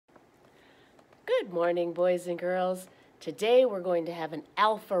Good morning, boys and girls. Today we're going to have an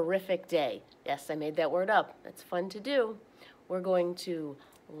alpharific day. Yes, I made that word up. That's fun to do. We're going to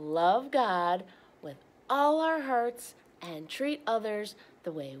love God with all our hearts and treat others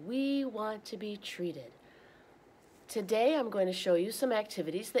the way we want to be treated. Today I'm going to show you some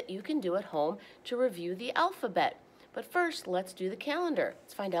activities that you can do at home to review the alphabet. But first, let's do the calendar.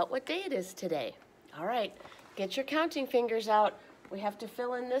 Let's find out what day it is today. All right, get your counting fingers out. We have to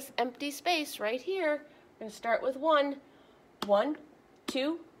fill in this empty space right here. We're going to start with 1. 1,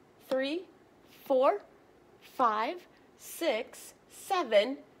 2, 3, 4, 5, 6,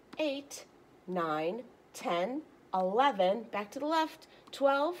 7, 8, 9, 10, 11, back to the left,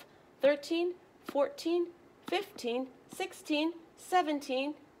 12, 13, 14, 15, 16,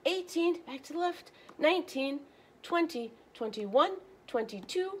 17, 18, back to the left, 19, 20, 21,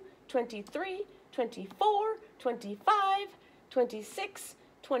 22, 23, 24, 25, 26,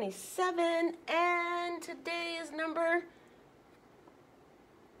 27, and today is number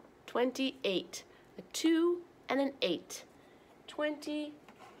 28. A 2 and an 8. 28.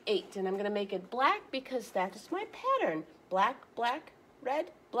 And I'm going to make it black because that is my pattern. Black, black,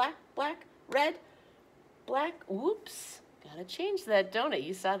 red, black, black, red, black. Oops. Gotta change that, don't I?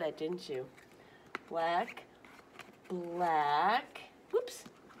 You saw that, didn't you? Black, black. Whoops.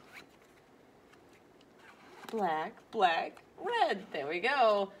 Black, black, red. There we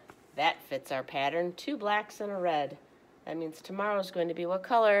go. That fits our pattern. 2 blacks and a red. That means tomorrow's going to be what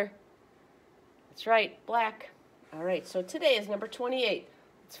color? That's right, black. All right, so today is number 28.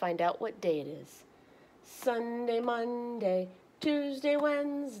 Let's find out what day it is. Sunday, Monday, Tuesday,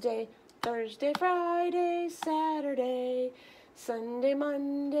 Wednesday, Thursday, Friday, Saturday. Sunday,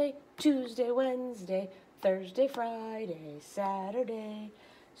 Monday, Tuesday, Wednesday, Thursday, Friday, Saturday.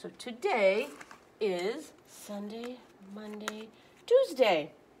 So today is Sunday, Monday,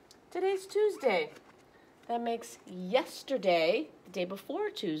 Tuesday. Today's Tuesday. That makes yesterday, the day before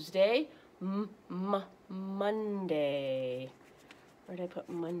Tuesday, Monday. Where did I put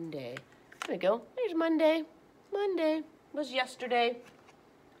Monday? There we go. There's Monday. Monday was yesterday.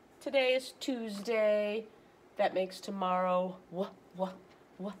 Today is Tuesday. That makes tomorrow,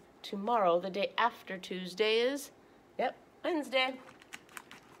 tomorrow, the day after Tuesday is, Wednesday.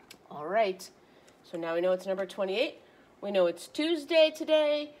 All right. So now we know it's number 28. We know it's Tuesday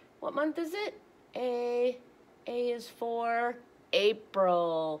today. What month is it? A is for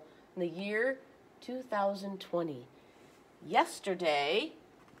April. In the year 2020. Yesterday,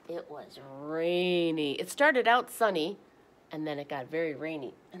 it was rainy. It started out sunny, and then it got very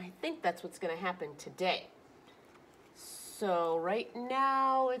rainy. And I think that's what's going to happen today. So right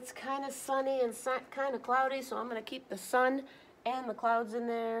now, it's kind of sunny and kind of cloudy, so I'm going to keep the sun and the clouds in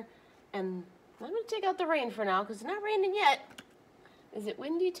there. And I'm going to take out the rain for now, because it's not raining yet. Is it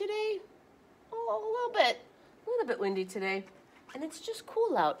windy today? Oh, a little bit windy today. And it's just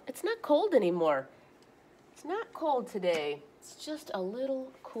cool out. It's not cold anymore. It's not cold today. It's just a little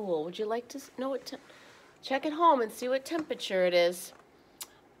cool. Would you like to know what check at home and see what temperature it is?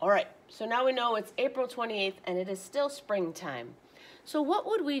 All right, so now we know it's April 28th and it is still springtime. So what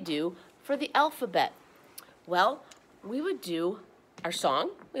would we do for the alphabet? Well, we would do our song.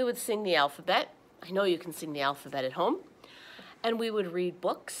 We would sing the alphabet. I know you can sing the alphabet at home. And we would read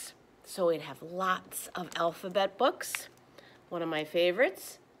books. So we'd have lots of alphabet books. One of my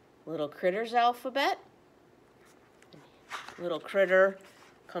favorites, Little Critter's Alphabet. Little Critter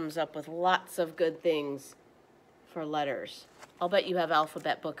comes up with lots of good things for letters. I'll bet you have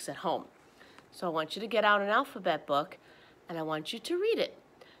alphabet books at home. So I want you to get out an alphabet book and I want you to read it.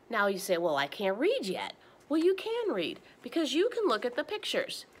 Now you say, well, I can't read yet. Well, you can read because you can look at the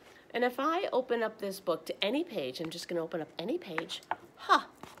pictures. And if I open up this book to any page, I'm just going to open up any page.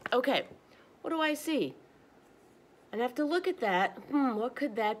 Okay, what do I see? I'd have to look at that. What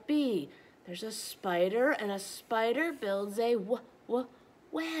could that be? There's a spider, and a spider builds a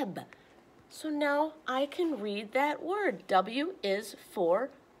web. So now I can read that word. W is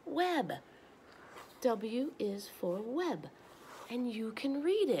for web. W is for web. And you can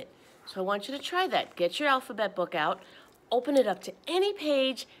read it. So I want you to try that. Get your alphabet book out, open it up to any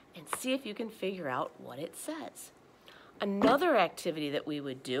page, and see if you can figure out what it says. Another activity that we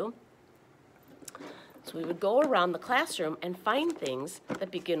would do, so we would go around the classroom and find things that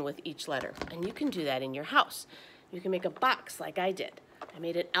begin with each letter. And you can do that in your house. You can make a box like I did. I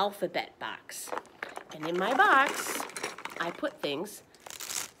made an alphabet box. And in my box, I put things.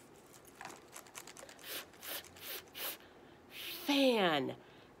 Fan.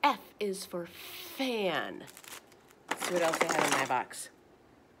 F is for fan. Let's see what else I have in my box.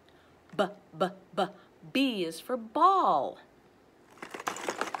 B is for ball.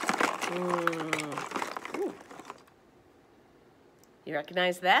 You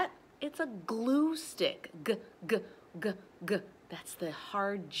recognize that? It's a glue stick. G, g, g, g. That's the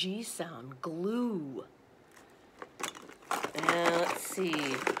hard G sound, glue. And let's see.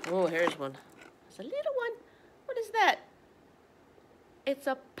 Oh, here's one. It's a little one. What is that? It's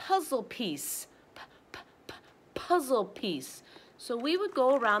a puzzle piece. Puzzle piece. So we would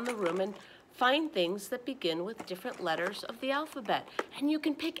go around the room and find things that begin with different letters of the alphabet. And you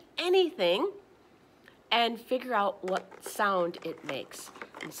can pick anything and figure out what sound it makes.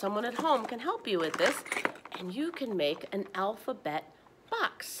 And someone at home can help you with this, and you can make an alphabet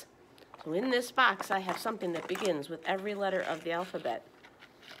box. So in this box, I have something that begins with every letter of the alphabet.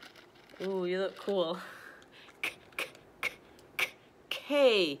 Ooh, you look cool.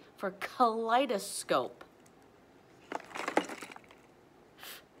 K for kaleidoscope.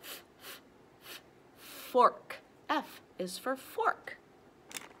 Fork. F is for fork.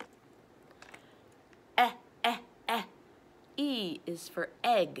 E is for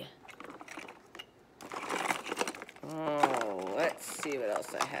egg. Oh, let's see what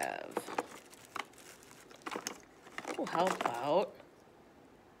else I have. Oh, how about,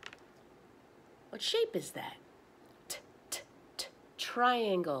 what shape is that?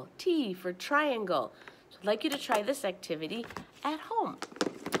 Triangle. T for triangle. So I'd like you to try this activity at home.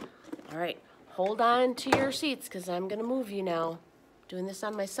 All right, hold on to your seats because I'm going to move you now. Doing this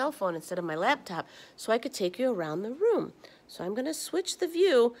on my cell phone instead of my laptop so I could take you around the room. So I'm going to switch the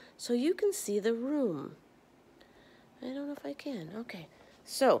view so you can see the room. I don't know if I can. Okay.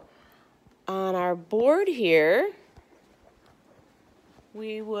 So on our board here,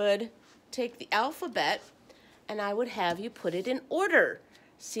 we would take the alphabet and I would have you put it in order.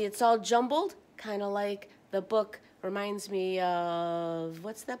 See, it's all jumbled, kind of like the book reminds me of,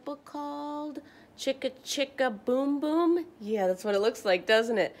 what's that book called? Chicka Chicka Boom Boom? Yeah, that's what it looks like,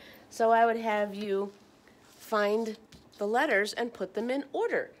 doesn't it? So I would have you find the letters and put them in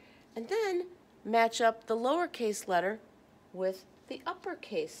order. And then match up the lowercase letter with the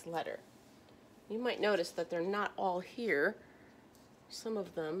uppercase letter. You might notice that they're not all here. Some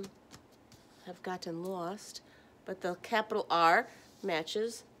of them have gotten lost, but the capital R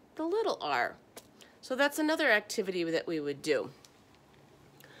matches the little r. So that's another activity that we would do.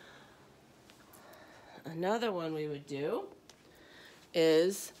 Another one we would do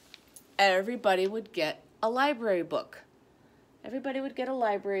is everybody would get a library book. Everybody would get a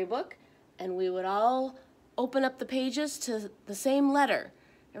library book and we would all open up the pages to the same letter.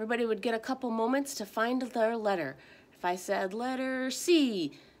 Everybody would get a couple moments to find their letter. If I said letter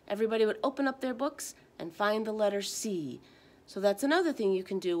C, everybody would open up their books and find the letter C. So that's another thing you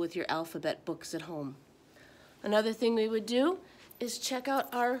can do with your alphabet books at home. Another thing we would do is check out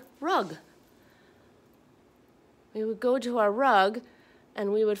our rug. We would go to our rug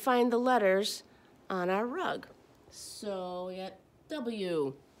and we would find the letters on our rug. So we got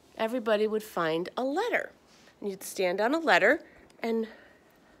W. Everybody would find a letter. And you'd stand on a letter and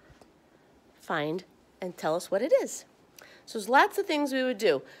find and tell us what it is. So there's lots of things we would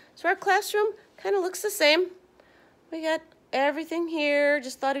do. So our classroom kind of looks the same. We got everything here.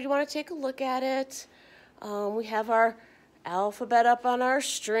 Just thought you'd want to take a look at it. We have our alphabet up on our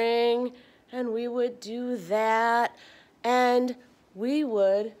string, and we would do that. And we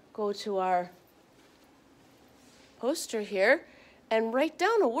would go to our poster here and write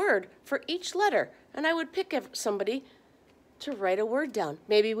down a word for each letter. And I would pick somebody to write a word down.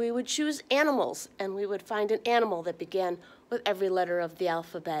 Maybe we would choose animals, and we would find an animal that began with every letter of the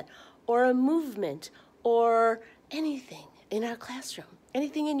alphabet, or a movement, or anything in our classroom,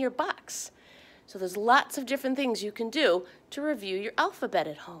 anything in your box. So there's lots of different things you can do to review your alphabet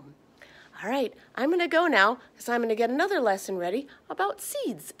at home. All right, I'm going to go now because I'm going to get another lesson ready about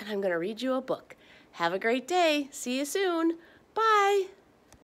seeds, and I'm going to read you a book. Have a great day. See you soon. Bye.